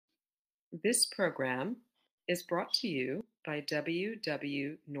This program is brought to you by W.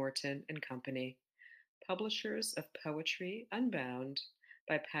 W. Norton and Company, publishers of Poetry Unbound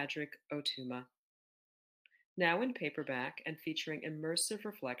by Padraig Ó Tuama. Now in paperback and featuring immersive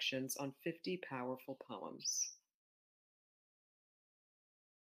reflections on 50 powerful poems.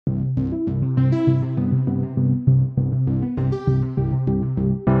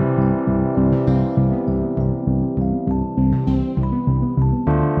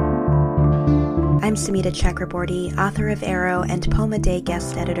 I'm Sumita Chakraborty, author of Arrow and Poem a Day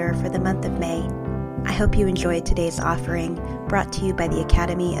guest editor for the month of May. I hope you enjoyed today's offering, brought to you by the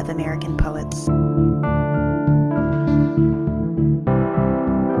Academy of American Poets.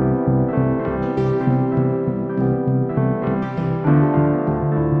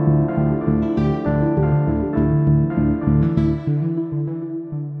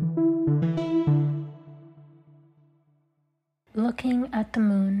 Looking at the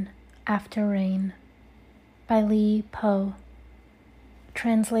Moon After Rain by Li Po.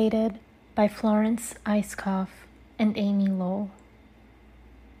 Translated by Florence Eiskopf and Amy Lowell.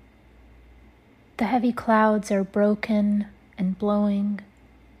 The heavy clouds are broken and blowing,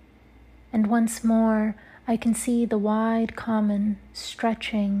 and once more I can see the wide common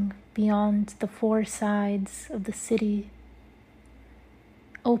stretching beyond the four sides of the city.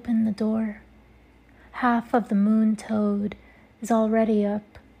 Open the door. Half of the moon toad is already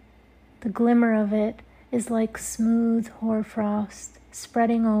up. The glimmer of it is like smooth hoarfrost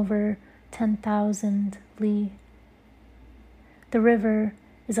spreading over 10,000 li. The river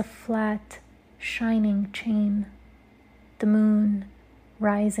is a flat, shining chain. The moon,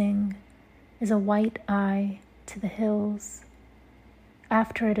 rising, is a white eye to the hills.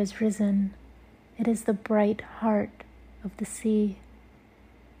 After it has risen, it is the bright heart of the sea.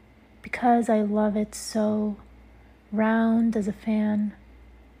 Because I love it so, round as a fan,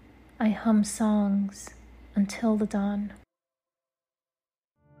 I hum songs until the dawn.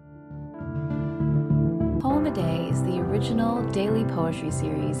 Poem a Day is the original daily poetry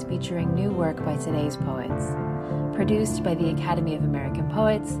series featuring new work by today's poets. Produced by the Academy of American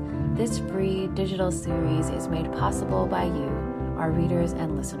Poets, this free digital series is made possible by you, our readers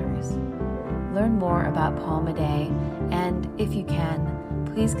and listeners. Learn more about Poem a Day, and if you can,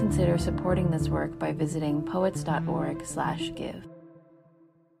 please consider supporting this work by visiting poets.org/give.